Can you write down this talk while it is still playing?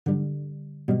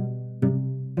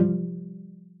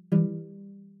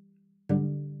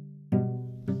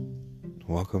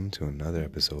welcome to another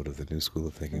episode of the New School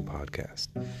of Thinking podcast.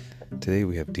 Today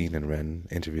we have Dean and Ren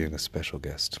interviewing a special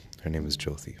guest. Her name is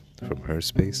Jyothi from Her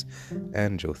Space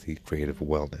and Jyothi Creative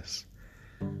Wellness.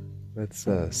 Let's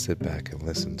sit back and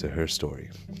listen to her story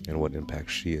and what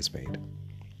impact she has made.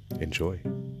 Enjoy.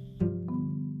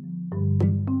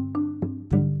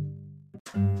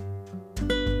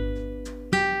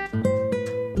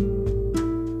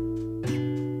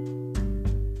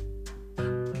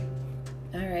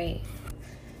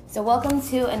 So welcome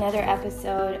to another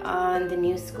episode on the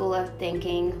New School of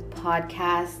Thinking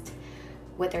podcast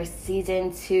with our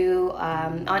season 2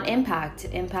 on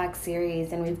Impact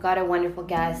series. And we've got a wonderful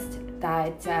guest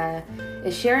that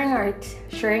is sharing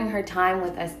her time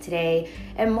with us today,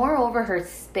 and moreover her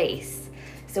space.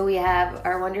 So we have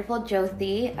our wonderful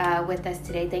Jyothi with us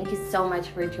today. Thank you so much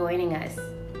for joining us.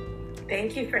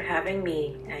 Thank you for having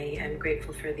me. I am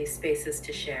grateful for these spaces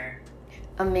to share.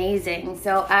 Amazing.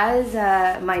 So as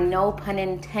my no pun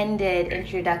intended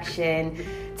introduction,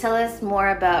 tell us more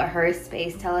about Her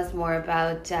Space. Tell us more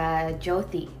about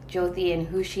Jyothi and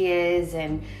who she is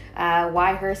and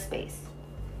why Her Space.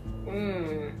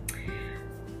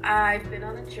 I've been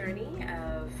on a journey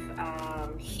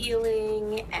of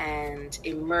healing and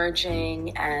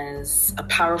emerging as a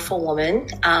powerful woman.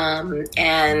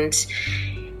 And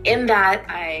in that,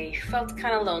 I felt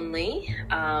kind of lonely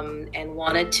and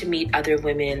wanted to meet other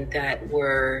women that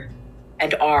were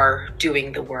and are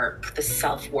doing the work, the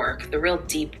self-work, the real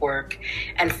deep work,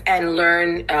 and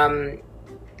learn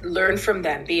from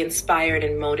them, be inspired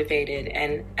and motivated,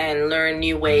 and learn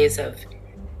new ways of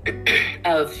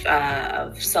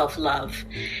self-love.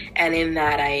 And in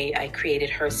that, I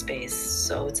created Her Space.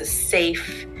 So it's a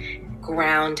safe,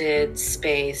 grounded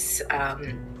space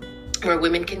where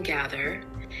women can gather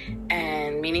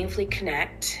and meaningfully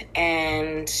connect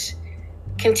and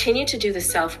continue to do the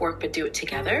self-work, but do it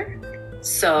together.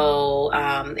 So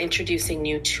introducing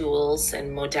new tools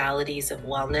and modalities of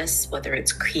wellness, whether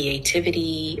it's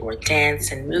creativity or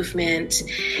dance and movement,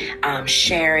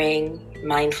 sharing,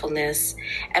 mindfulness,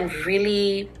 and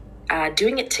really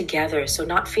doing it together. So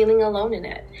not feeling alone in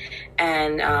it.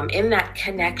 And in that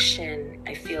connection,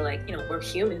 I feel like, we're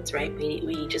humans, right?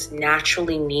 We just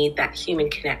naturally need that human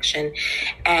connection,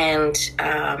 and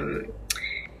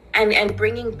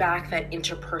bringing back that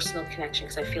interpersonal connection,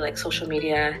 because I feel like social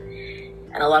media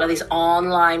and a lot of these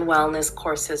online wellness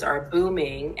courses are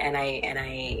booming, and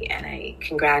I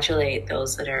congratulate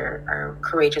those that are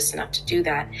courageous enough to do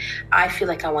that. I feel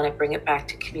like I want to bring it back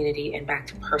to community and back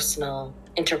to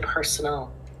interpersonal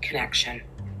connection.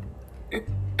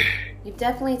 You've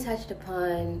definitely touched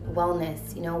upon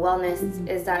wellness. Wellness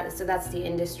is that, so that's the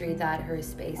industry that Her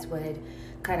Space would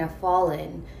kind of fall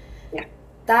in. Yeah.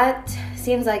 That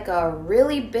seems like a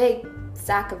really big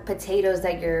sack of potatoes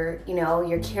that you're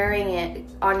carrying it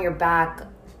on your back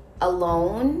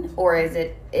alone, or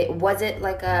was it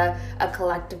like a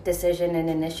collective decision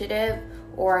and initiative,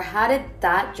 or how did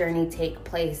that journey take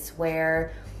place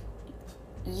where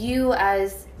you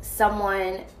as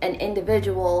someone, an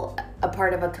individual, a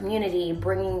part of a community,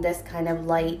 bringing this kind of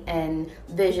light and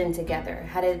vision together?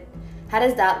 How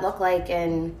does that look like?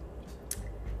 And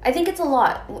I think it's a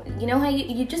lot. How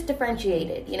you just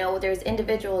differentiated. There's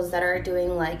individuals that are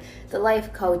doing like the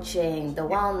life coaching, the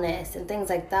wellness, and things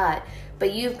like that.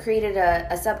 But you've created a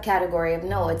subcategory of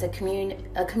it's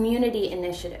a community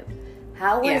initiative.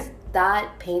 How was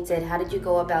that painted? How did you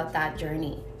go about that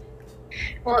journey?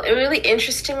 Well, really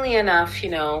interestingly enough,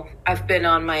 I've been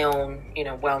on my own,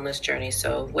 wellness journey.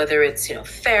 So whether it's,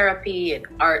 therapy and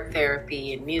art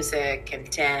therapy and music and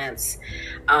dance,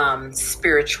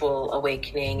 spiritual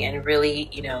awakening, and really,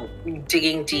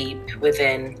 digging deep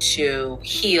within to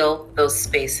heal those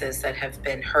spaces that have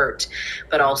been hurt,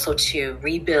 but also to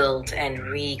rebuild and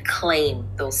reclaim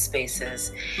those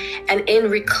spaces. And in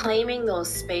reclaiming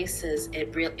those spaces,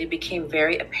 it became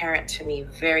very apparent to me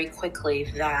very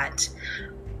quickly that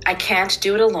I can't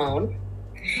do it alone.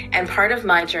 And part of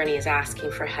my journey is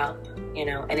asking for help,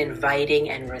 and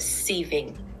inviting and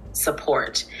receiving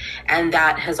support. And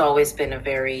that has always been a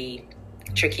very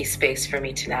tricky space for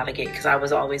me to navigate, because I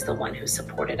was always the one who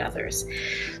supported others.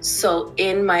 So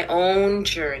in my own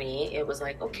journey, it was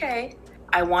like, okay,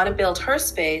 I want to build Her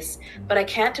Space, but I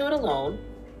can't do it alone.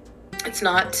 It's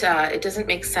not, it doesn't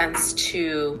make sense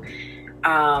to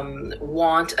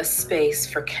want a space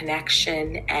for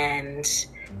connection and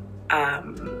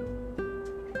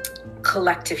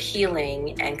collective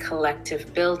healing and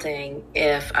collective building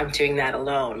if I'm doing that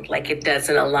alone. Like, it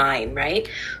doesn't align, right?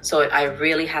 So I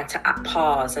really had to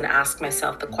pause and ask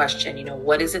myself the question,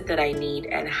 what is it that I need,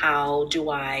 and how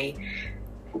do I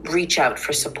reach out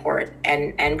for support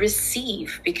and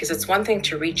receive, because it's one thing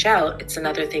to reach out, it's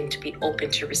another thing to be open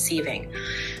to receiving.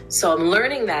 So I'm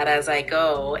learning that as I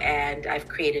go, and I've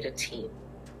created a team,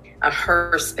 a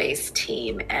Her Space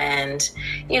team, and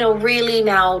really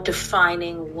now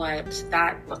defining what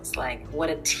that looks like, what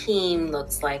a team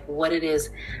looks like, what it is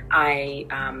I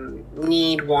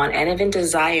need, want, and even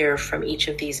desire from each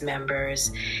of these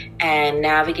members, and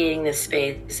navigating the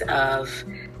space of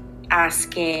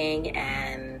asking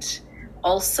and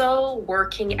also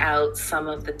working out some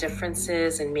of the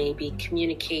differences and maybe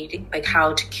communicating, like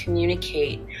how to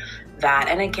communicate that.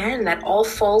 And again, that all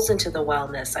falls into the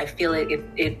wellness. I feel like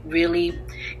it really,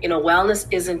 wellness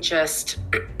isn't just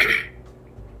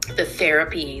the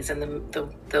therapies and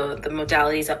the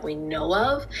modalities that we know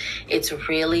of. It's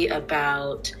really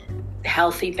about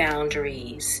healthy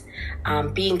boundaries,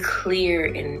 being clear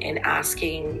in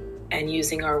asking and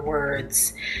using our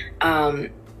words,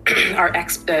 adjusting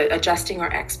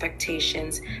our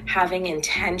expectations, having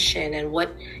intention, and what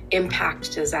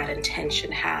impact does that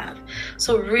intention have.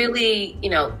 So really,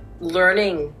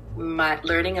 learning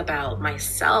about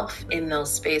myself in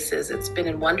those spaces. It's been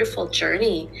a wonderful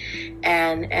journey,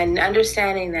 and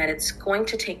understanding that it's going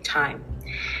to take time,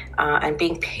 and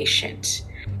being patient.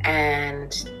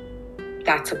 And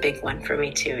that's a big one for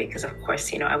me too, because of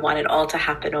course, I want it all to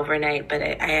happen overnight, but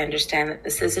I understand that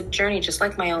this is a journey, just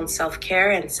like my own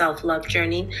self-care and self-love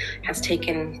journey has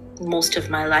taken most of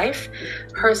my life.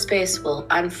 Her Space will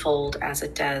unfold as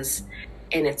it does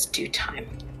in its due time.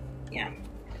 Yeah.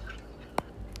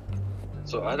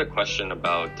 So I had a question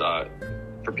about,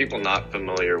 for people not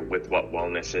familiar with what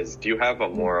wellness is, do you have a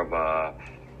more of a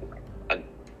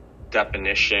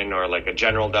definition, or like a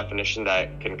general definition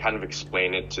that can kind of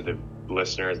explain it to the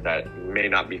listeners that may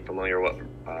not be familiar what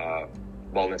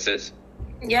wellness is?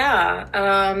 Yeah.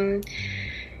 I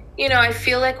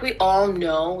feel like we all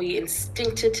know, we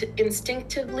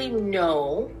instinctively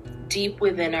know deep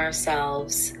within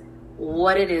ourselves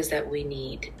what it is that we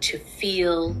need to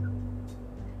feel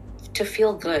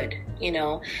good,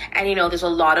 and there's a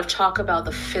lot of talk about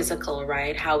the physical,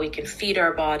 right? How we can feed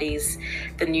our bodies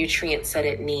the nutrients that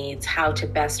it needs, how to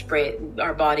best support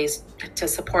our bodies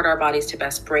to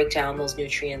best break down those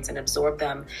nutrients and absorb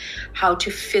them, how to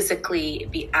physically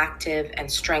be active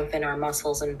and strengthen our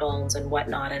muscles and bones and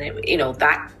whatnot. And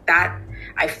that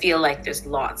I feel like there's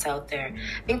lots out there.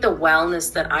 I think the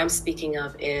wellness that I'm speaking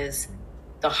of is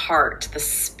the heart, the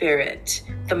spirit,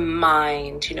 the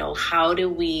mind. How do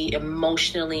we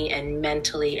emotionally and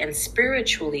mentally and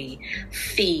spiritually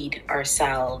feed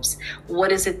ourselves?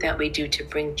 What is it that we do to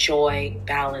bring joy,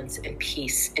 balance, and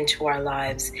peace into our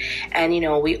lives? And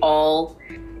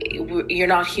you're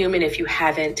not human if you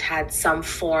haven't had some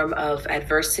form of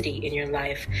adversity in your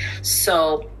life.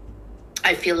 So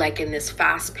I feel like in this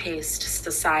fast-paced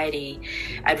society,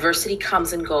 adversity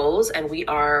comes and goes, and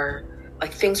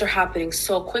things are happening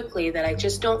so quickly that I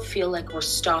just don't feel like we're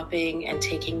stopping and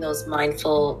taking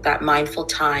that mindful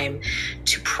time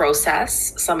to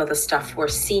process some of the stuff we're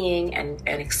seeing and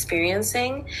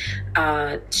experiencing,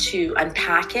 to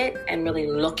unpack it and really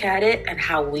look at it and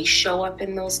how we show up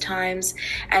in those times.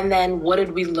 And then what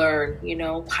did we learn?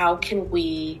 How can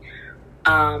we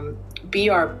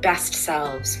be our best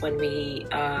selves when we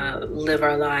live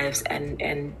our lives,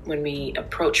 and when we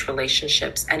approach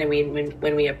relationships, and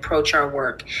when we approach our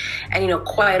work. And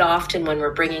quite often when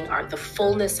we're bringing the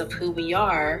fullness of who we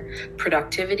are,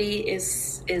 productivity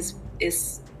is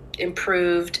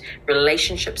improved,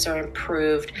 relationships are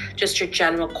improved, just your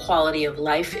general quality of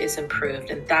life is improved.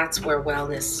 And that's where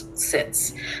wellness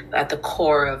sits, at the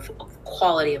core of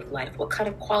quality of life. What kind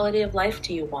of quality of life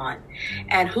do you want?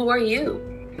 And who are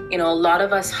you? A lot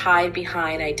of us hide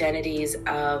behind identities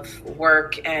of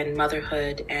work and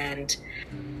motherhood and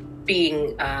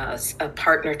being a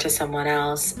partner to someone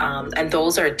else. And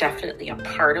those are definitely a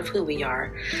part of who we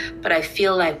are. But I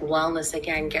feel like wellness,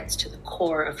 again, gets to the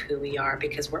core of who we are,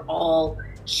 because we're all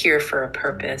here for a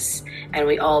purpose, and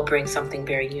we all bring something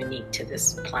very unique to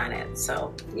this planet.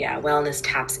 So yeah, wellness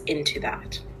taps into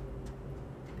that.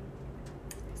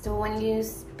 So when you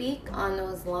speak on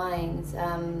those lines,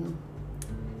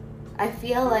 I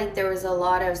feel like there was a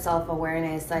lot of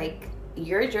self-awareness. Like,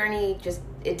 your journey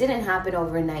it didn't happen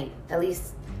overnight. At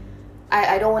least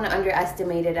I don't want to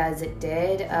underestimate it as it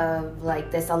did, of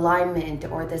like this alignment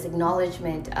or this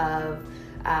acknowledgement of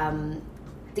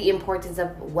the importance of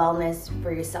wellness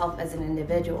for yourself as an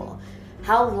individual.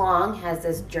 How long has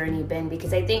this journey been?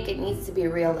 Because I think it needs to be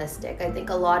realistic. I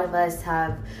think a lot of us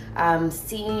have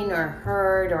seen or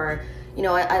heard, or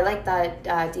I like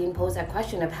that Dean posed that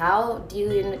question of how do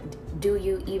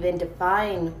you even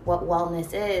define what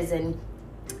wellness is? And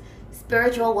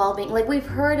spiritual well-being, like we've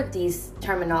heard of these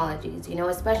terminologies, you know,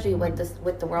 especially with this,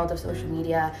 with the world of social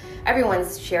media.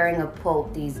 Everyone's sharing a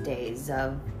quote these days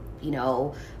of, you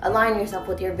know, align yourself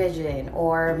with your vision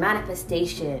or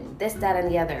manifestation, this, that,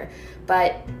 and the other.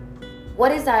 But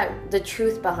what is that, the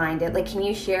truth behind it? Like, can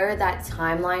you share that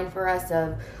timeline for us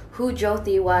of who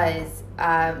Jyothi was,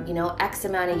 you know, X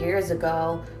amount of years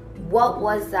ago? What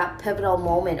was that pivotal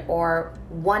moment, or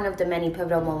one of the many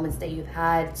pivotal moments that you've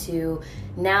had to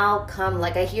now come,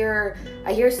 like I hear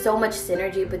so much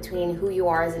synergy between who you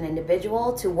are as an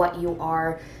individual to what you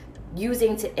are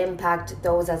using to impact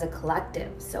those as a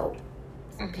collective. So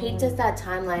paint us that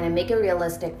timeline and make it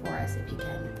realistic for us if you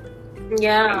can.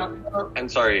 Yeah.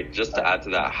 And sorry, just to add to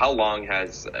that, how long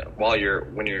has, when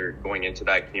you're going into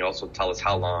that, can you also tell us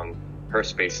how long Her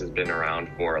Space has been around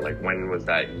for? Like, when was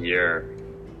that year,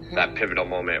 that pivotal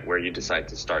moment where you decide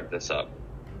to start this up?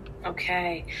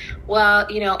 Okay. Well,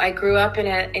 you know, I grew up in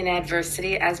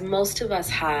adversity, as most of us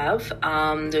have.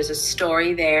 There's a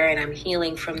story there, and I'm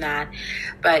healing from that.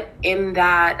 But in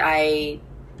that, I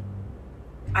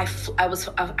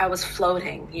was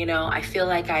floating. You know, I feel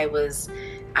like I was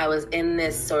in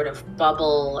this sort of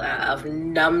bubble of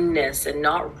numbness and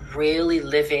not really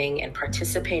living and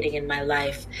participating in my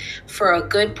life for a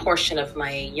good portion of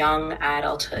my young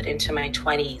adulthood into my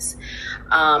 20s.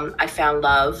 I found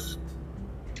love.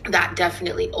 That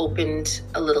definitely opened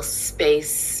a little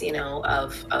space, you know,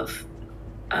 of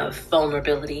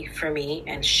vulnerability for me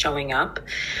and showing up.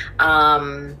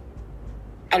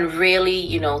 And really,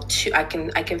 you know, I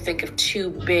can think of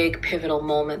two big pivotal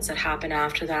moments that happened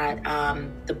after that.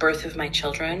 The birth of my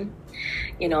children,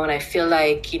 you know, and I feel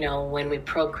like, you know, when we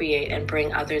procreate and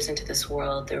bring others into this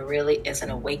world, there really is an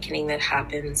awakening that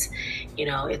happens. You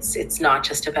know, it's not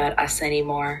just about us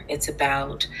anymore. It's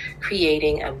about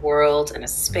creating a world and a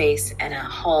space and a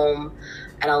home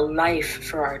and a life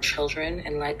for our children,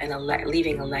 and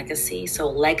leaving a legacy. So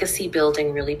legacy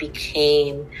building really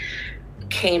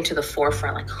came to the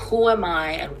forefront, like, who am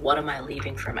I and what am I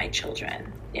leaving for my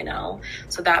children, you know?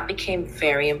 So that became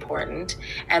very important.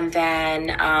 And then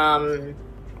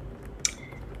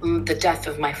the death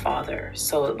of my father.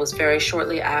 So it was very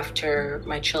shortly after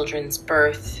my children's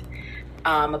birth.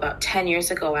 About 10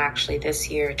 years ago, actually, this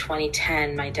year,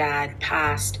 2010, my dad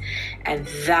passed. And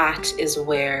that is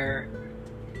where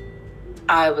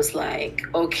I was like,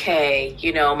 okay,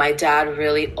 you know, my dad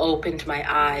really opened my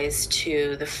eyes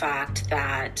to the fact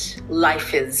that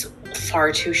life is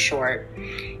far too short.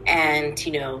 And,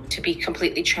 you know, to be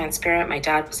completely transparent, my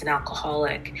dad was an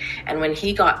alcoholic. And when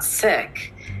he got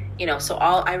sick, you know, so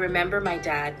I remember my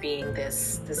dad being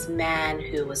this man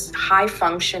who was high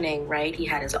functioning, right? He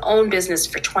had his own business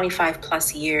for 25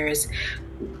 plus years,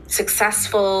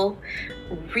 successful,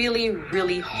 really,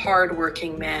 really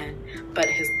hardworking man, but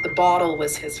the bottle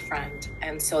was his friend.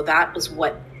 And so that was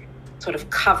what sort of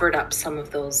covered up some of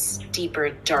those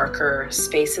deeper, darker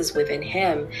spaces within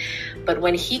him. But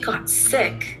when he got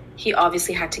sick, he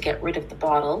obviously had to get rid of the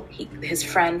bottle. His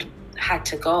friend had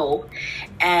to go,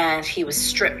 and he was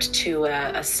stripped to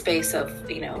a space of,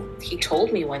 you know, he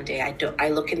told me one day, I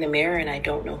look in the mirror and I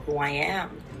don't know who I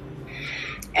am.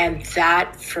 And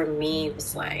that for me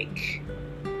was like,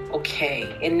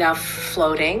 okay, enough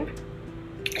floating,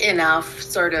 enough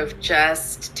sort of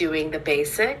just doing the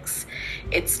basics.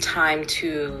 It's time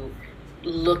to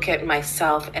look at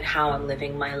myself and how I'm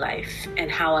living my life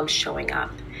and how I'm showing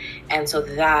up. And so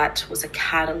that was a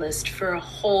catalyst for a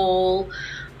whole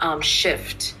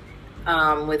shift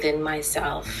within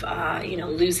myself. You know,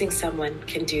 losing someone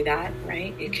can do that,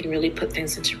 right? It can really put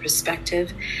things into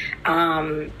perspective.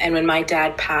 And when my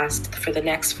dad passed, for the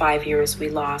next 5 years, we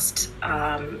lost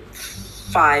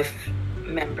 5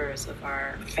 members of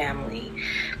our family,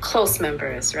 close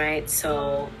members, right?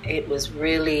 So it was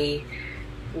really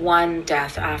one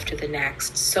death after the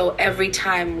next. So every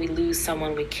time we lose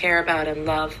someone we care about and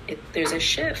love, there's a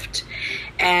shift.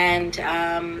 And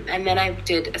then I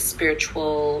did a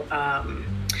spiritual, a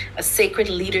sacred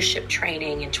leadership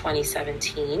training in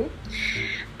 2017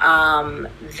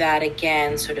 that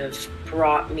again sort of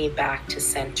brought me back to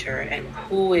center and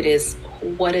who it is,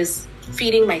 what is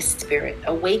feeding my spirit,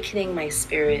 awakening my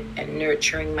spirit and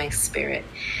nurturing my spirit,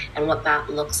 and what that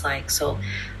looks like. So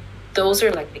those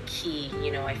are like the key,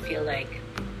 you know. I feel like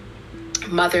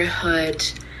motherhood,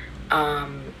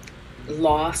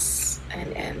 loss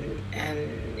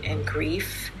and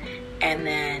grief, and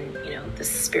then, you know, the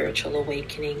spiritual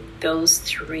awakening. Those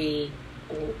 3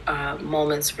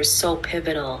 moments were so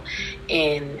pivotal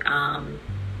in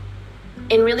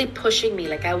really pushing me.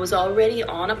 Like, I was already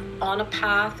on a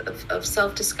path of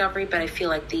self-discovery, but I feel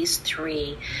like these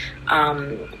 3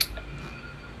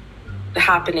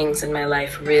 happenings in my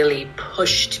life really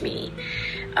pushed me,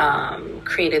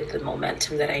 created the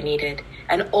momentum that I needed,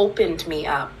 and opened me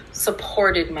up,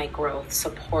 supported my growth,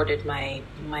 supported my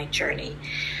journey.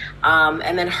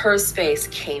 And then Her Space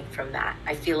came from that.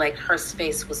 I feel like Her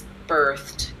Space was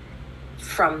birthed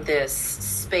from this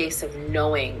space of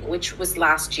knowing, which was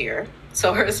last year.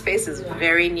 So Her Space is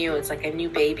very new. It's like a new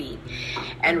baby.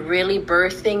 And really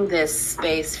birthing this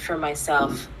space for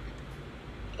myself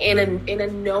in a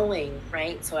knowing,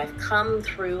 right? So I've come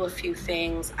through a few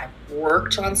things. I've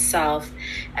worked on self,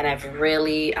 and I've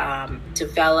really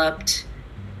developed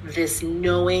this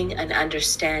knowing and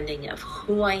understanding of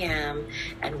who I am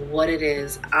and what it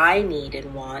is I need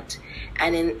and want,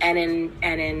 and in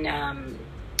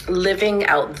living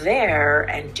out there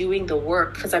and doing the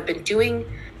work, because I've been doing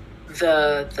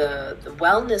the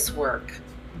wellness work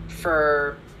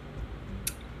for,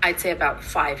 I'd say, about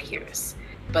 5 years.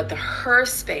 But the Her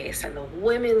Space and the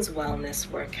women's wellness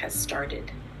work has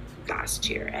started last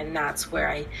year. And that's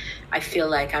where I feel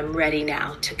like I'm ready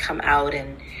now to come out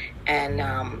and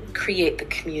create the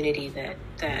community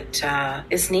that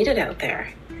is needed out there.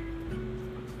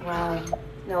 Wow.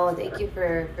 No, thank you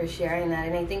for sharing that.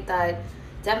 And I think that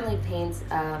definitely paints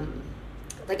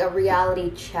like a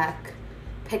reality check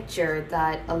picture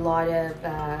that a lot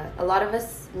of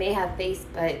us may have faced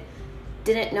but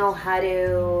didn't know how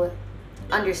to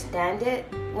understand it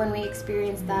when we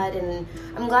experienced that. And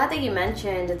I'm glad that you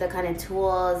mentioned the kind of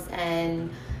tools and,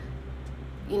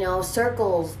 you know,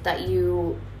 circles that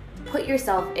you put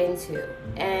yourself into,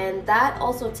 and that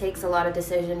also takes a lot of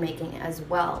decision making as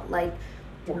well. Like,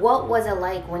 what was it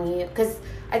like when you, because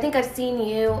I think I've seen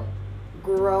you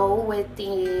grow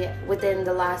within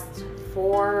the last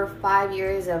 4 or 5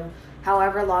 years of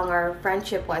however long our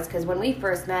friendship was, because when we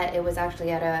first met, it was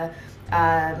actually at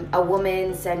a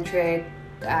woman-centric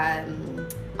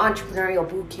entrepreneurial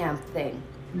boot camp thing.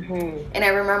 Mm-hmm. And I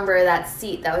remember that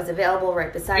seat that was available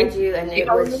right beside you, and it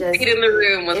was just seat in the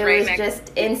room was right next. It was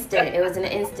just instant. It was an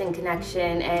instant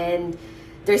connection, and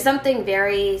there's something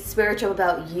very spiritual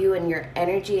about you and your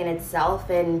energy in itself.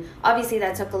 And obviously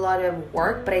that took a lot of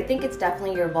work, but I think it's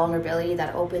definitely your vulnerability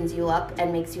that opens you up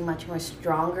and makes you much more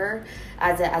stronger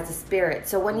as a spirit.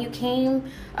 So when you came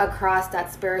across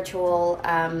that spiritual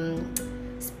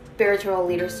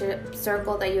leadership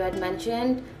circle that you had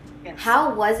mentioned, yes,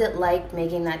 how was it like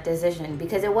making that decision?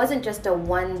 Because it wasn't just a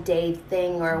one-day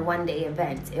thing or a one-day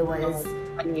event. It was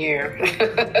 1 year.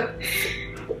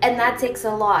 And that takes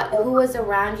a lot. Who was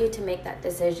around you to make that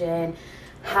decision?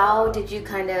 How did you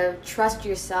kind of trust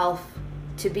yourself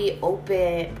to be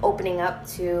opening up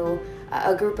to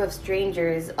a group of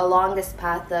strangers along this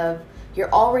path of,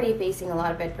 you're already facing a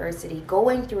lot of adversity,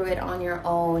 going through it on your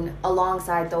own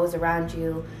alongside those around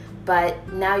you,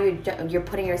 but now you're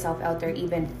putting yourself out there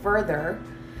even further,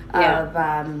 of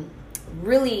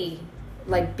really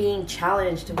like being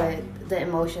challenged with the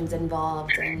emotions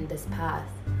involved in this path?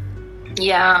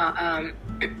 Yeah,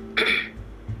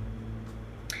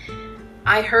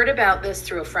 I heard about this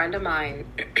through a friend of mine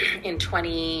in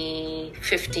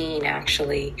 2015,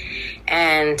 actually,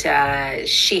 and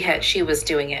she was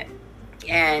doing it,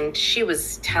 and she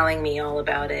was telling me all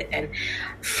about it. And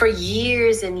for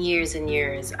years and years and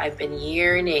years, I've been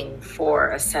yearning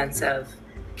for a sense of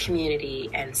community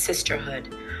and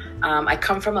sisterhood. I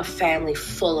come from a family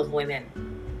full of women,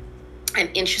 and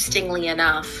interestingly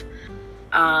enough,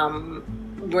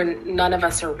 none of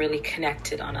us are really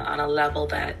connected on a level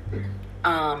that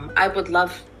I would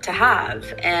love to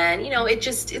have. And, you know,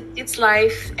 it's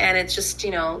life, and it's just,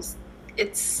 you know,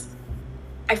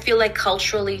 I feel like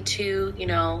culturally too, you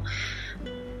know,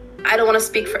 I don't want to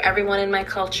speak for everyone in my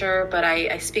culture, but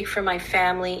I speak for my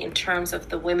family in terms of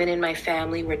the women in my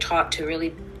family. We're taught to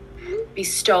really be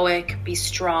stoic, be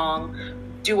strong,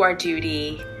 do our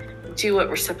duty, do what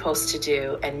we're supposed to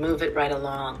do, and move it right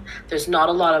along. There's not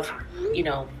a lot of, you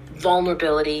know,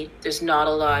 vulnerability. There's not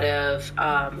a lot of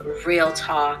real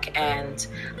talk, and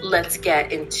let's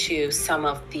get into some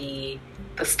of the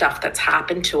stuff that's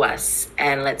happened to us,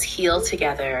 and let's heal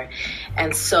together.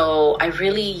 And so I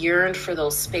really yearned for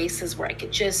those spaces where I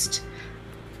could just,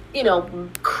 you know,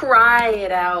 cry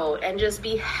it out and just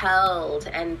be held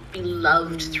and be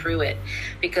loved through it.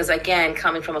 Because again,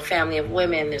 coming from a family of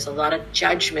women, there's a lot of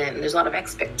judgment, and there's a lot of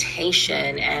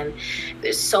expectation, and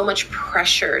there's so much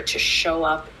pressure to show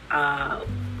up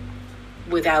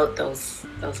without those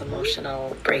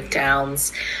emotional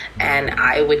breakdowns. And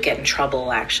I would get in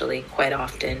trouble, actually, quite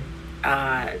often.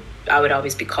 I would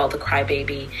always be called the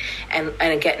crybaby,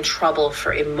 and get in trouble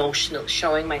for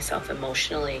showing myself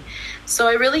emotionally. So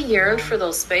I really yearned for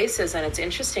those spaces. And it's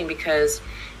interesting because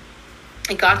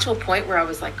it got to a point where I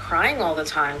was like crying all the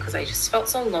time because I just felt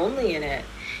so lonely in it,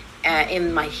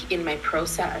 in my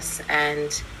process.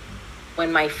 And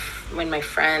when my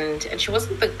friend, and she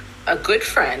wasn't a good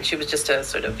friend, she was just a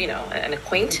sort of, an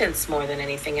acquaintance more than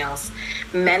anything else,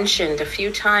 mentioned a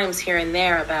few times here and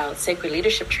there about sacred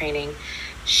leadership training,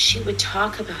 she would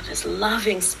talk about this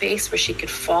loving space where she could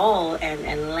fall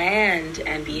and land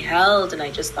and be held. And I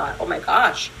just thought, oh my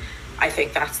gosh, I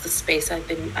think that's the space I've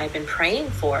been praying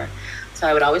for. So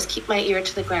I would always keep my ear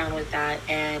to the ground with that,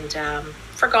 and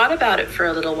forgot about it for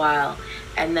a little while.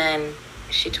 And then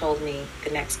she told me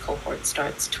the next cohort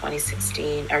starts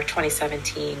 2016 or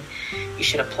 2017. You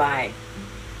should apply.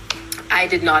 I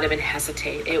did not even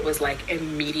hesitate. It was like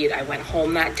immediate. I went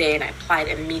home that day and I applied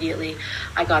immediately.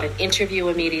 I got an interview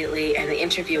immediately, and the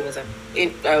interview was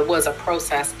a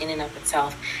process in and of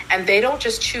itself. And they don't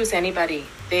just choose anybody.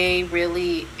 They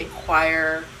really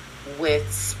inquire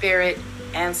with spirit,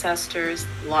 ancestors,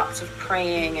 lots of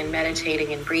praying and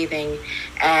meditating and breathing,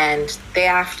 and they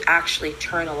actually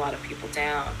turn a lot of people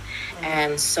down.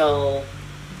 And so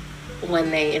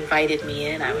when they invited me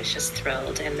in, I was just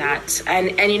thrilled.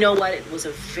 And you know what, it was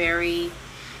the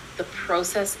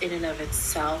process in and of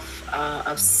itself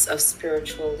of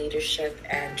spiritual leadership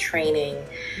and training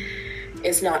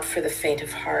is not for the faint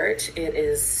of heart.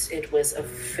 It was a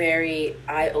very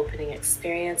eye-opening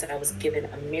experience. I was given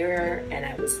a mirror, and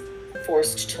I was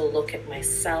forced to look at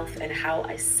myself and how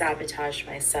I sabotage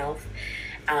myself,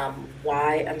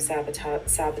 why I'm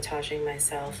sabotaging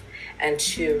myself, and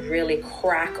to really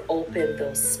crack open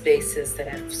those spaces that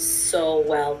I've so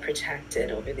well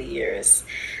protected over the years.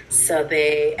 So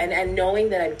and knowing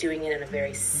that I'm doing it in a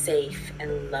very safe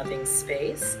and loving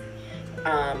space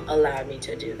allowed me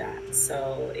to do that.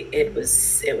 So it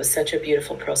was such a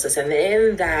beautiful process, and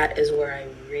in that is where I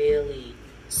really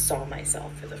saw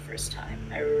myself for the first time.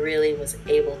 I really was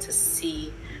able to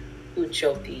see who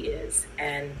Jyoti is.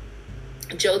 And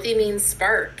Jyoti means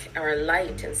spark or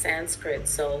light in Sanskrit.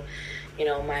 So,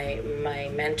 my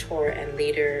mentor and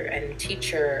leader and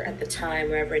teacher at the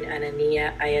time, Reverend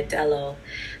Anania Ayadello,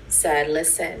 said,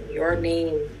 listen, you're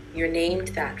named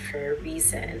that for a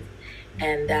reason.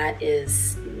 And that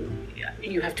is,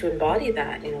 you have to embody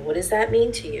that. What does that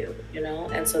mean to you?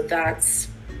 And so that's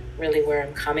really where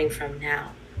I'm coming from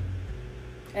now.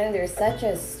 And there's such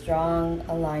a strong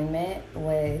alignment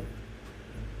with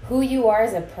who you are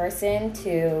as a person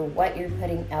to what you're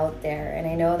putting out there. And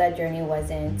I know that journey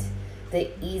wasn't the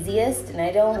easiest. And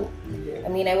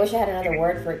I wish I had another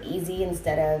word for easy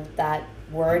instead of that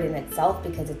word in itself,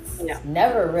 because it's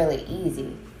never really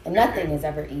easy. And nothing is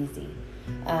ever easy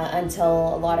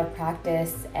until a lot of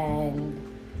practice and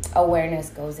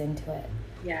awareness goes into it.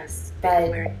 Yes.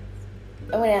 But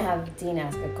I'm going to have Dean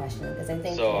ask a question, because I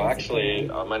think... So actually,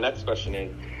 my next question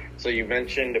is, so you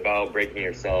mentioned about breaking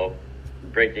yourself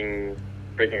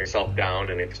down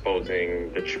and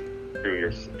exposing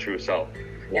your true self.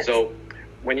 Yes. So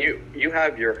when you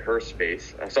have your her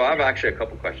space, so I have actually a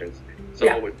couple questions.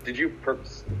 So did you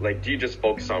do you just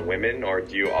focus on women, or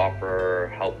do you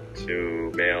offer help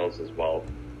to males as well?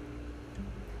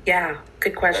 Yeah,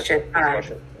 good question.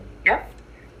 Yeah.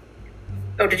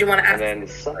 Oh, did you want to ask? And then,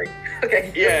 sorry.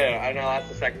 Okay. Yeah, I know that's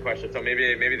the second question. So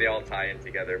maybe they all tie in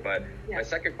together. But my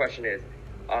second question is,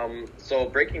 so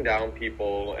breaking down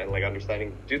people and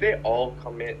understanding, do they all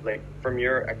come in from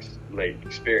your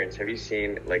experience? Have you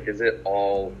seen is it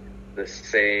all the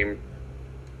same?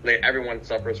 Everyone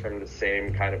suffers from the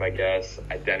same kind of, I guess,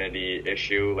 identity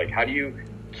issue. How do you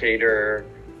cater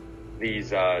these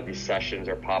sessions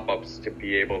or pop-ups to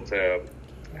be able to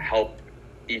help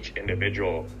each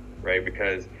individual, right?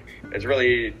 Because it's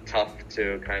really tough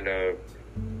to kind of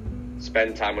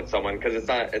spend time with someone, because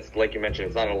it's like you mentioned,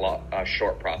 it's not a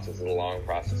short process, it's a long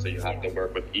process. So you have to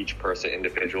work with each person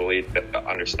individually to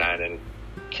understand and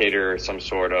cater some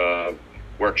sort of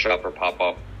workshop or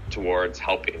pop-up towards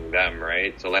helping them,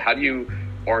 right? So how do you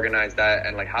organize that,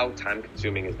 and how time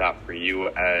consuming is that for you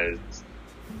as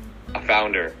a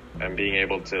founder, and being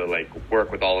able to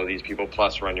work with all of these people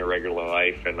plus run your regular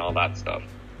life and all that stuff?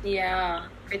 Yeah,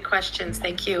 good questions.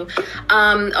 Thank you.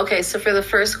 Okay, so for the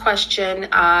first question,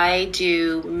 I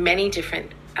do many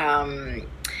different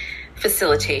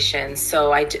facilitation.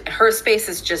 So her space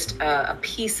is just a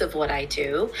piece of what I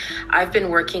do. I've been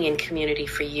working in community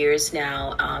for years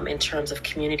now, in terms of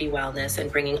community wellness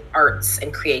and bringing arts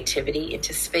and creativity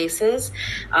into spaces,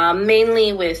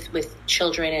 mainly with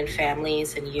children and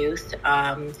families and youth.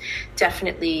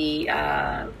 Definitely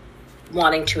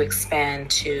wanting to expand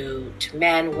to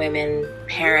men, women,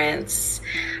 parents,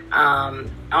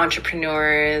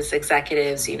 entrepreneurs,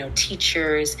 executives,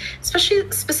 teachers,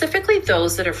 specifically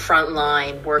those that are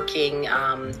frontline working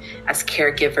as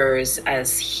caregivers,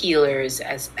 as healers,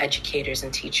 as educators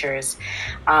and teachers.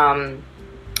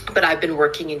 But I've been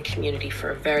working in community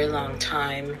for a very long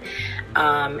time,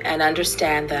 and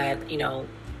understand that,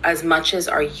 as much as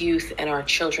our youth and our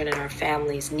children and our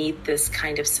families need this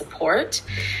kind of support,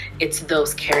 it's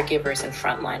those caregivers and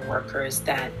frontline workers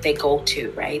that they go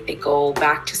to, right? They go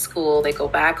back to school, they go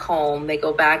back home, they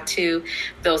go back to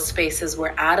those spaces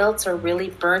where adults are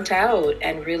really burnt out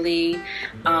and really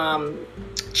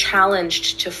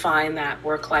challenged to find that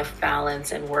work-life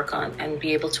balance and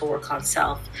be able to work on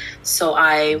self. So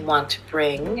I want to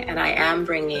bring, and I am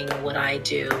bringing what I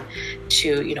do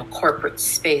to, corporate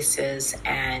spaces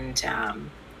and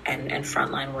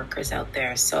frontline workers out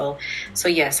there. So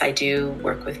yes, I do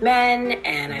work with men,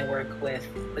 and I work with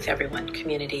everyone,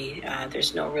 community.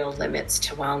 There's no real limits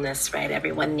to wellness, right?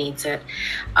 Everyone needs it.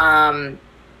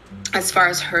 As far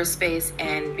as her space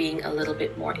and being a little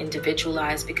bit more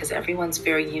individualized, because everyone's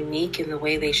very unique in the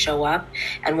way they show up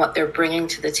and what they're bringing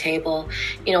to the table.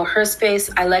 Her space,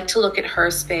 I like to look at her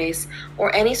space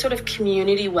or any sort of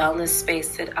community wellness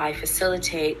space that I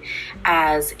facilitate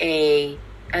as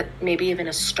maybe even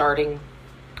a stepping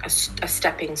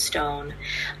stone.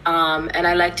 And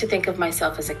I like to think of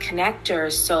myself as a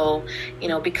connector. So,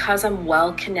 because I'm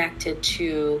well connected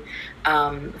to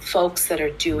folks that are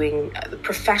doing,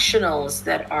 professionals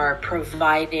that are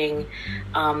providing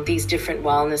these different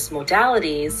wellness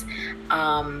modalities,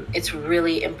 it's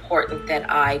really important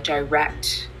that I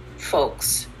direct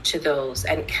folks to those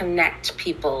and connect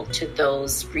people to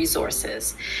those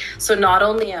resources. So not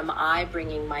only am I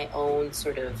bringing my own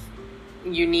sort of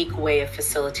unique way of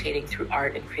facilitating through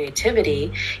art and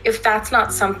creativity, if that's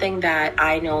not something that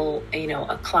I know,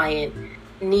 a client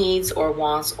needs or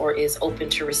wants or is open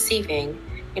to receiving,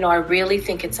 I really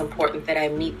think it's important that I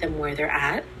meet them where they're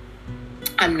at.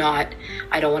 I don't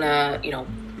want to,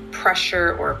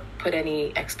 pressure or put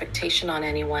any expectation on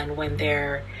anyone when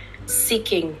they're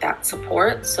seeking that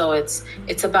support. So it's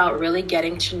about really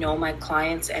getting to know my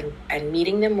clients and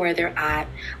meeting them where they're at,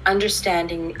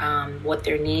 understanding what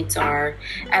their needs are,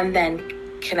 and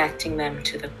then connecting them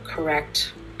to the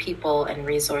correct people and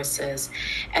resources,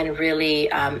 and really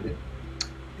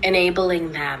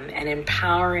enabling them and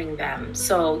empowering them.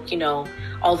 So,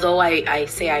 although I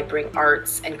say I bring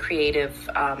arts and creative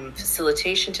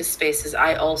facilitation to spaces,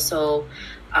 I also,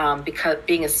 because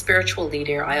being a spiritual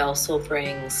leader, I also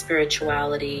bring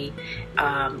spirituality,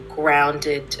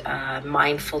 grounded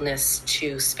mindfulness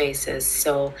to spaces.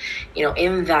 So,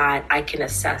 in that I can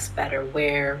assess better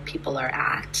where people are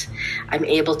at. I'm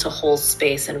able to hold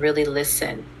space and really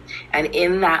listen. And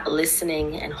in that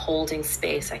listening and holding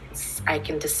space, I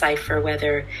can decipher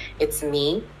whether it's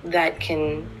me that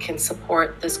can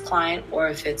support this client, or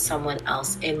if it's someone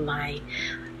else in my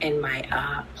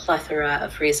plethora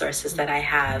of resources that I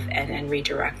have, and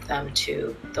redirect them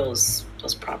to those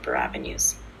proper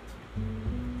avenues.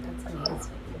 That's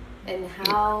amazing. And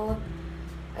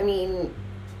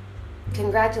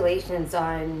congratulations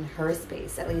on her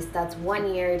space. At least that's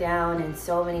 1 year down and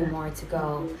so many more to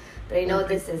go. But I know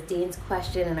this is Dean's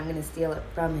question, and I'm going to steal it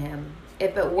from him.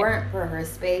 If it weren't for her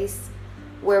space,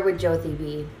 where would Jyothi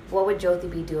be? What would Jyothi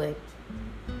be doing?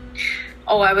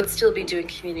 Oh, I would still be doing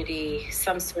community,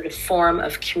 some sort of form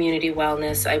of community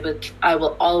wellness. I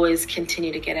will always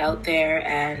continue to get out there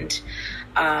and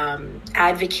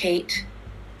advocate,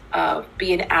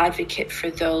 be an advocate for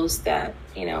those that,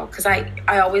 because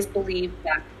I always believe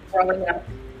that growing up,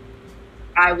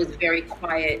 I was very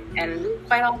quiet and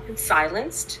quite often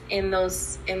silenced in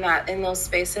those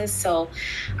spaces. So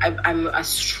I'm a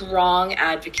strong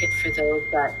advocate for those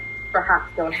that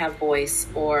perhaps don't have voice,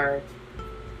 or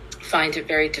find it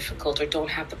very difficult, or don't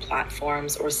have the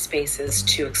platforms or spaces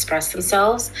to express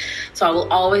themselves. So I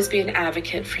will always be an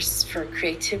advocate for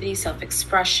creativity,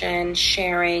 self-expression,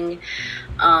 sharing,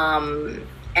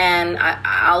 and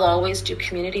I'll always do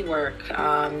community work.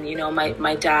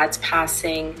 My dad's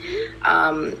passing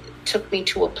took me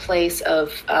to a place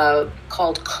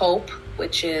called COPE,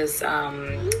 which is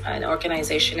an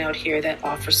organization out here that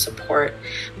offers support,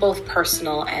 both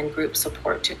personal and group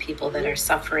support, to people that are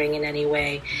suffering in any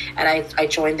way. And I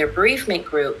joined their bereavement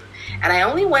group. And I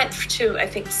only went to, I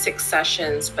think, 6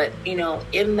 sessions. But,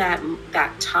 in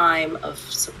that time of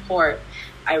support,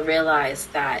 I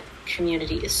realized that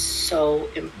community is so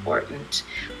important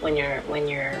when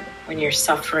you're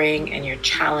suffering and you're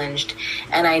challenged.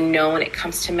 And I know when it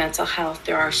comes to mental health,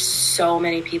 there are so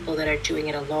many people that are doing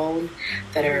it alone,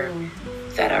 that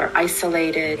are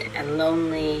isolated and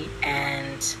lonely,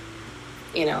 and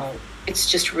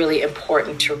it's just really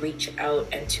important to reach out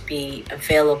and to be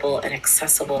available and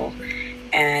accessible.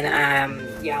 And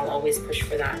I'll always push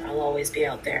for that. I'll always be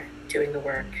out there doing the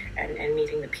work and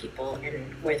meeting the people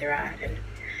and where they're at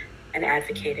and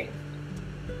advocating.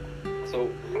 So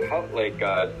how,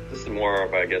 this is more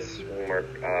of, I guess,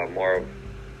 more of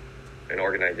an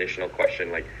organizational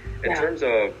question. Like, in terms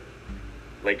of,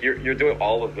 like, you're doing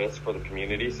all of this for the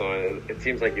community, so it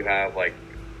seems like you have, like,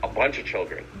 a bunch of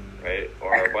children, right?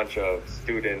 Or a bunch of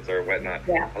students or whatnot.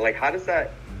 Yeah. Like, how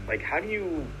do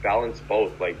you balance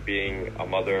both, like, being a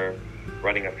mother,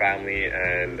 running a family,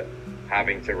 and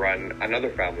having to run another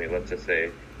family, let's just say,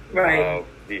 right?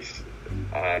 These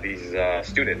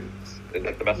students. Is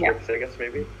that the best word to say, I guess,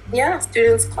 maybe? Yeah,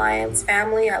 students, clients,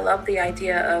 family. I love the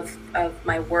idea of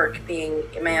my work being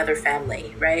my other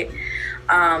family, right?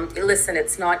 Listen,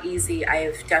 it's not easy.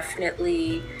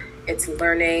 It's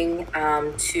learning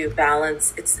to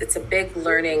balance. It's a big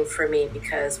learning for me,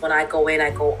 because when I go in, I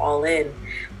go all in.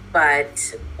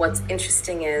 But what's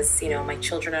interesting is, my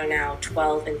children are now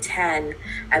 12 and 10,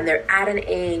 and they're at an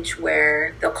age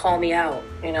where they'll call me out,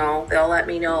 they'll let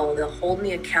me know, they'll hold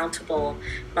me accountable.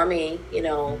 Mommy,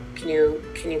 can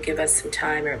you give us some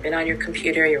time, or been on your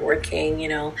computer, you're working,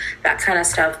 that kind of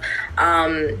stuff.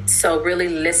 So really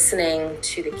listening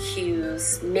to the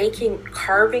cues,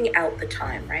 carving out the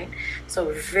time, right?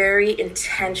 So very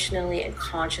intentionally and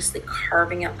consciously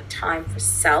carving out the time for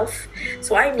self.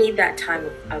 So I need that time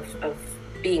of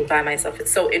being by myself.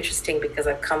 It's so interesting because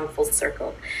I've come full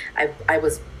circle.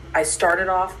 I started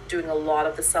off doing a lot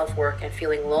of the self-work and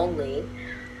feeling lonely,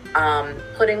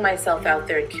 putting myself out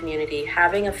there in community,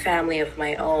 having a family of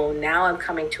my own. Now I'm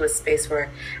coming to a space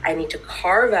where I need to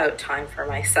carve out time for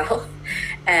myself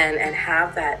and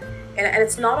have that. And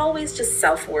it's not always just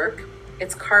self-work.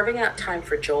 It's carving out time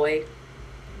for joy.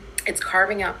 It's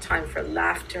carving out time for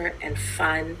laughter and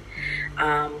fun,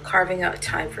 carving out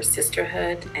time for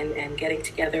sisterhood and getting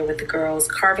together with the girls,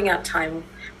 carving out time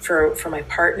for my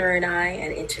partner and I,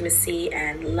 and intimacy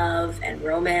and love and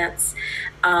romance,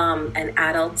 and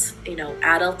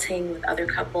adulting with other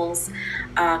couples,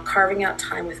 carving out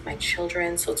time with my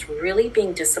children. So it's really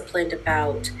being disciplined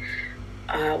about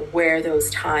where those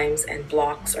times and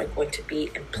blocks are going to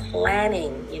be, and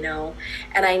planning,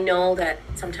 and I know that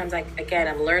sometimes I'm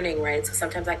learning, right? So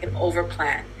sometimes I can over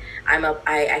plan.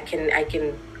 I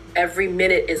can every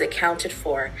minute is accounted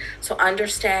for. So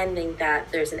understanding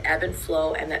that there's an ebb and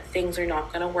flow, and that things are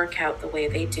not going to work out the way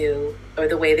they do or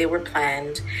the way they were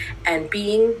planned, and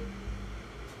being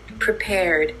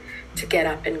prepared to get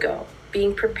up and go.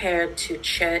 Being prepared to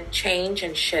change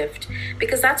and shift,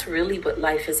 because that's really what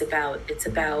life is about. It's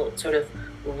about sort of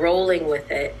rolling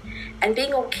with it and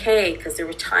being okay, because there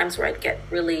were times where I'd get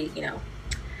really,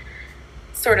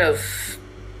 sort of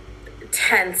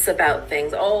tense about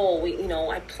things.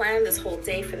 I planned this whole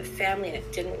day for the family and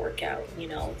it didn't work out.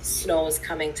 The snow is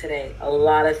coming today. A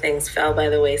lot of things fell by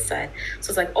the wayside. So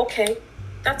it's like, okay,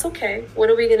 that's okay. What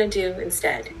are we going to do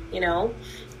instead?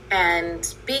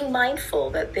 And being mindful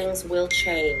that things will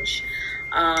change.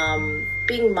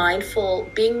 Being mindful,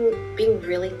 being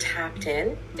really tapped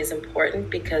in is important,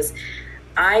 because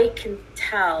I can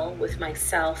tell with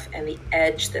myself and the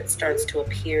edge that starts to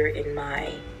appear in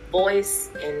my voice,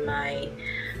 in my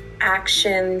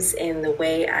actions, in the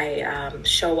way I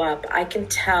show up. I can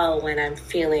tell when I'm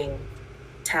feeling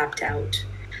tapped out.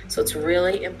 So it's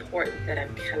really important that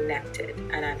I'm connected,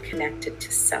 and I'm connected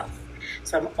to self.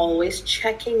 So I'm always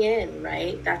checking in,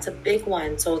 right? That's a big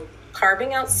one. So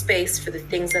carving out space for the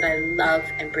things that I love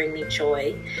and bring me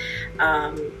joy.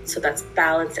 So that's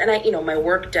balance. And my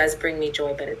work does bring me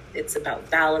joy, but it's about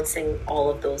balancing all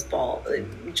of those balls,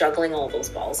 juggling all those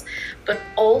balls, but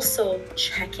also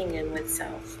checking in with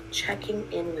self,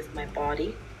 checking in with my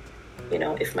body.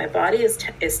 If my body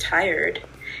is tired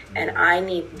and I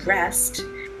need rest,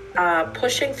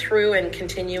 pushing through and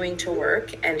continuing to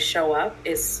work and show up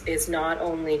is not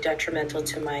only detrimental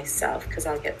to myself, because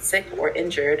I'll get sick or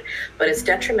injured, but it's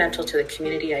detrimental to the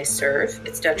community I serve.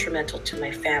 It's detrimental to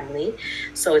my family.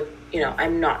 So,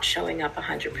 I'm not showing up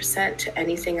 100% to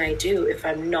anything I do if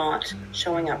I'm not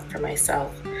showing up for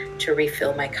myself to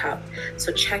refill my cup.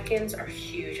 So check-ins are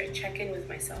huge. I check in with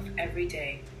myself every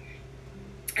day.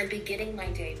 And beginning my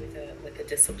day with a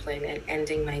discipline and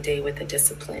ending my day with a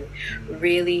discipline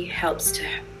really helps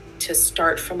to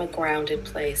start from a grounded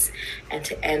place and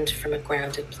to end from a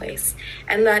grounded place.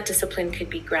 And that discipline could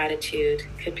be gratitude,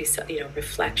 could be,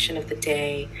 reflection of the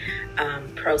day,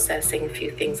 processing a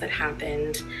few things that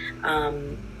happened,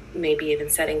 maybe even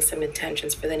setting some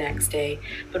intentions for the next day.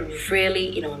 But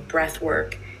really, in breath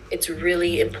work, it's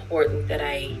really important that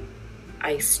I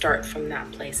start from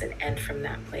that place and end from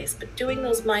that place. But doing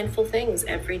those mindful things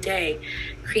every day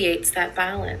creates that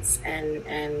balance. And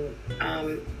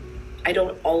I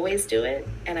don't always do it.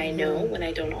 And I know when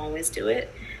I don't always do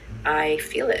it, I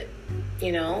feel it,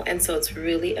 And so it's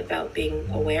really about being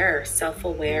aware,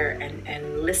 self-aware,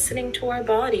 and listening to our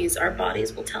bodies. Our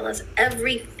bodies will tell us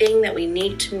everything that we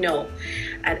need to know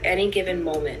at any given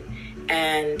moment.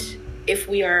 And if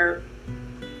we are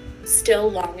still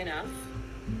long enough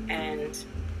and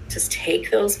just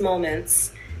take those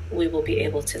moments, we will be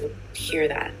able to hear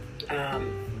that.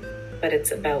 But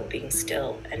it's about being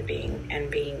still and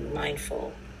being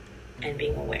mindful and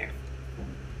being aware.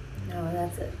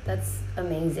 No, that's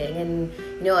amazing. And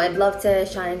I'd love to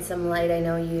shine some light. I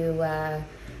know you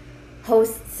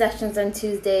host sessions on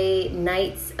Tuesday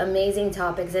nights, amazing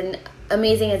topics, and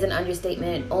amazing is an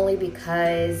understatement, only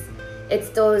because it's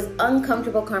those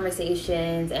uncomfortable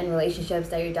conversations and relationships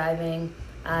that you're diving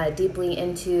deeply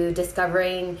into,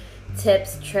 discovering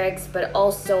tips, tricks, but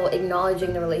also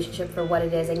acknowledging the relationship for what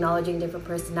it is, acknowledging different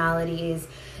personalities.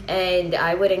 And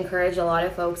I would encourage a lot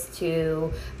of folks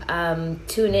to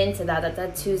tune into that.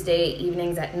 That's Tuesday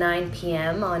evenings at 9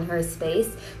 p.m. on Her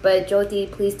Space. But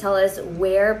Jyoti, please tell us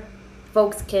where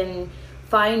folks can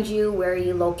find you, where are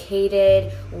you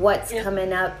located, what's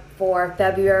coming up for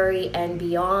February and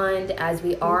beyond, as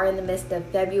we are in the midst of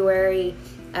February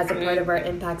as a part of our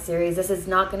Impact series. This is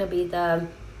not going to be the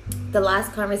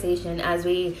last conversation, as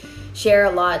we share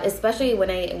a lot, especially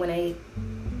when I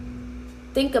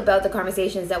think about the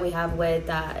conversations that we have with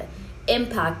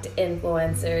impact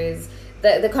influencers.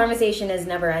 The conversation is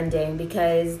never ending,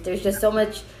 because there's just so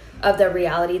much of the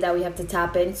reality that we have to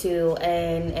tap into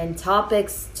and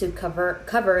topics to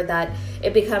cover that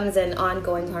it becomes an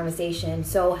ongoing conversation.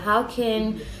 So how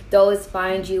can those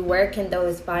find you? Where can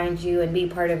those find you and be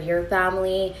part of your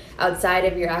family outside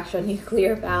of your actual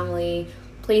nuclear family?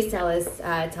 Please tell us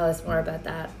more about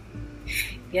that.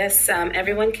 Yes,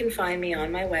 everyone can find me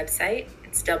on my website.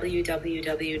 It's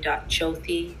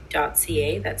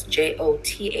www.jothi.ca. That's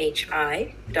JOTHI.ca.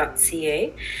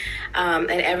 And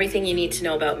everything you need to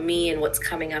know about me and what's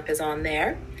coming up is on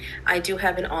there. I do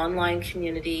have an online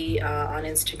community on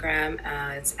Instagram.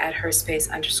 It's at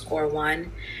herspace_1.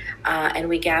 And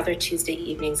we gather Tuesday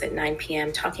evenings at 9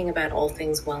 p.m. talking about all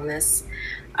things wellness.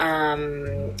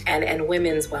 And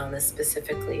women's wellness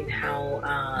specifically, and how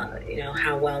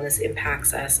how wellness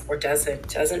impacts us or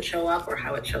doesn't show up, or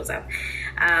how it shows up.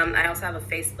 I also have a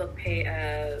Facebook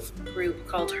group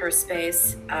called Her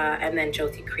Space, and then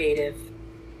Jyoti Creative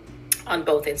on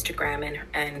both Instagram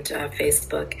and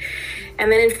Facebook.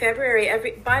 And then in February,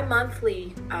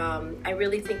 bi-monthly, I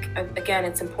really think, again,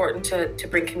 it's important to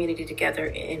bring community together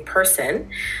in person.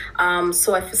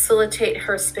 So I facilitate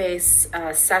Her Space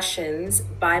sessions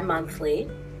bi-monthly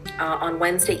on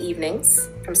Wednesday evenings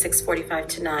from 6:45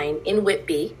 to 9 in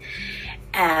Whitby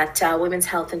at Women's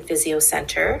Health and Physio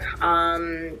Center.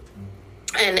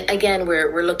 And again,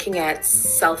 we're looking at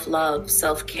self-love,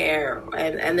 self-care,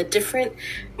 and the different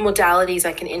modalities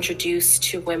I can introduce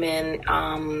to women.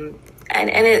 And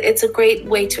it's a great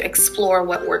way to explore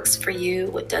what works for you,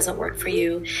 what doesn't work for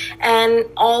you, and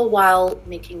all while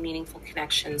making meaningful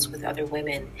connections with other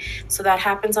women. So that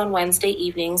happens on Wednesday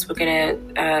evenings.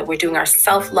 We're doing our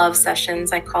self-love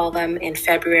sessions, I call them, in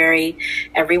February,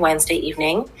 every Wednesday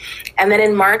evening. And then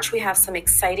in March, we have some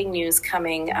exciting news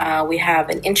coming. We have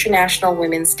an International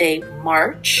Women's Day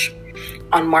March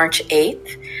on March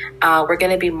 8th. We're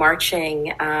going to be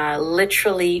marching,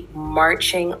 literally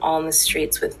marching on the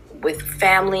streets with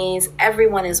families.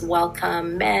 Everyone is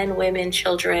welcome, men, women,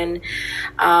 children.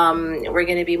 We're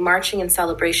going to be marching in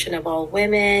celebration of all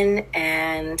women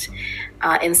and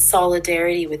in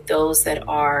solidarity with those that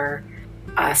are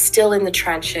still in the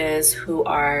trenches, who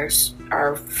are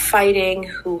fighting,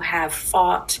 who have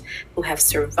fought, who have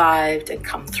survived and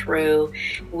come through.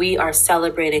 We are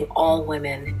celebrating all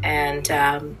women, and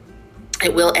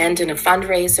it will end in a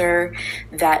fundraiser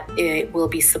that it will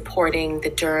be supporting the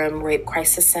Durham Rape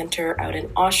Crisis Center out in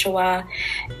Oshawa,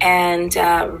 and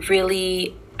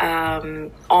really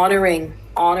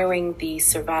honoring the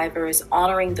survivors,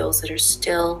 honoring those that are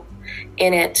still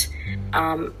in it.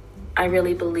 I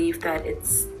really believe that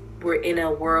we're in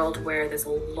a world where there's a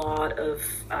lot of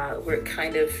we're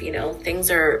kind of,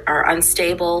 things are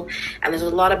unstable, and there's a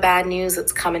lot of bad news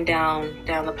that's coming down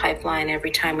the pipeline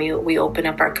every time we open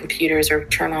up our computers or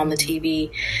turn on the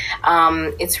TV.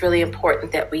 It's really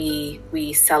important that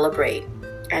we celebrate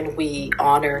and we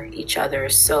honor each other.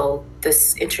 So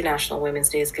this International Women's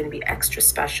Day is going to be extra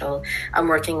special. I'm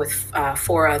working with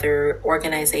 4 other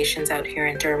organizations out here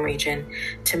in Durham region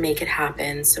to make it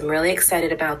happen. So I'm really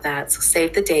excited about that. So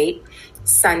save the date,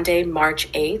 Sunday,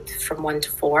 March 8th from 1 to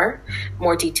 4.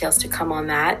 More details to come on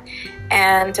that.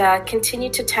 And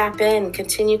continue to tap in,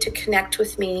 continue to connect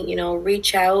with me,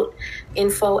 reach out,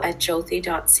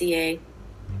 info@jyothi.ca.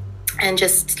 And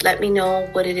just let me know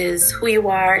what it is, who you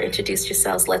are, introduce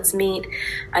yourselves, let's meet.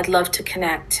 I'd love to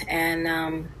connect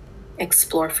and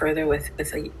explore further with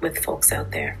folks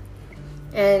out there.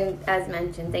 And as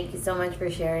mentioned, thank you so much for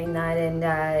sharing that. And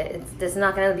this is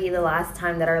not going to be the last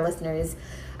time that our listeners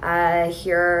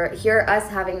hear us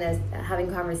having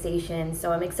conversations.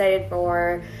 So I'm excited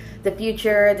for the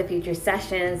future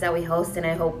sessions that we host, and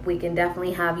I hope we can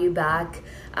definitely have you back.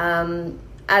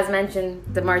 As mentioned,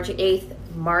 the March 8th,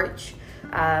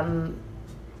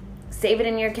 save it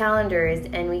in your calendars,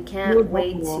 and we can't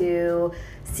wait to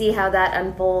see how that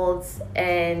unfolds.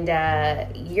 And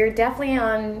you're definitely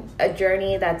on a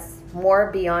journey that's more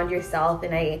beyond yourself,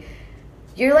 and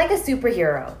you're like a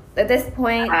superhero. At this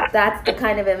point, that's the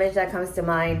kind of image that comes to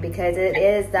mind, because it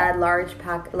is that large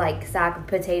sack of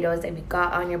potatoes that you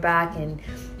got on your back, and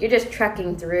you're just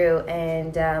trekking through.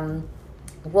 And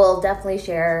we'll definitely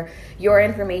share your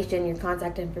information, your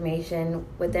contact information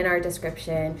within our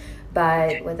description.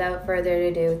 But without further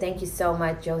ado, thank you so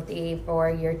much, Jyothi, for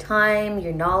your time,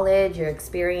 your knowledge, your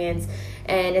experience,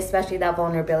 and especially that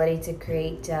vulnerability to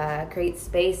create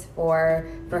space for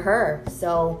her.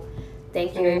 So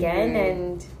thank you again,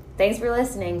 and thanks for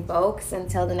listening, folks.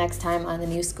 Until the next time on the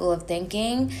New School of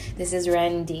Thinking, this is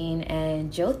Ren, Dean,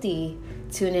 and Jyothi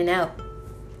tuning out.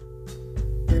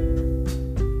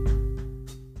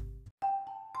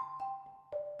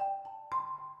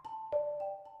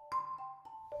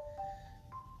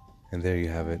 And there you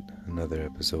have it, another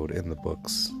episode in the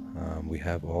books. We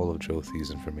have all of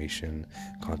Jyothi's information,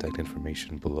 contact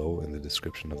information below in the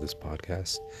description of this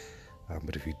podcast.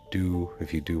 But if you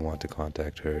do want to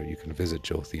contact her, you can visit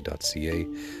jyothi.ca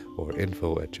or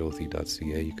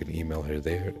info@jyothi.ca. You can email her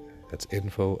there. That's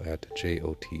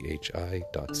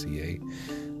info@jothi.ca.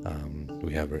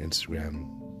 We have her Instagram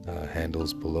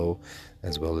handles below,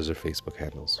 as well as her Facebook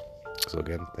handles. So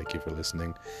again, thank you for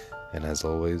listening. And as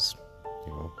always,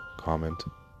 comment,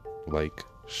 like,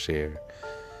 share,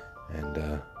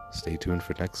 and stay tuned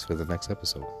for the next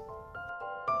episode.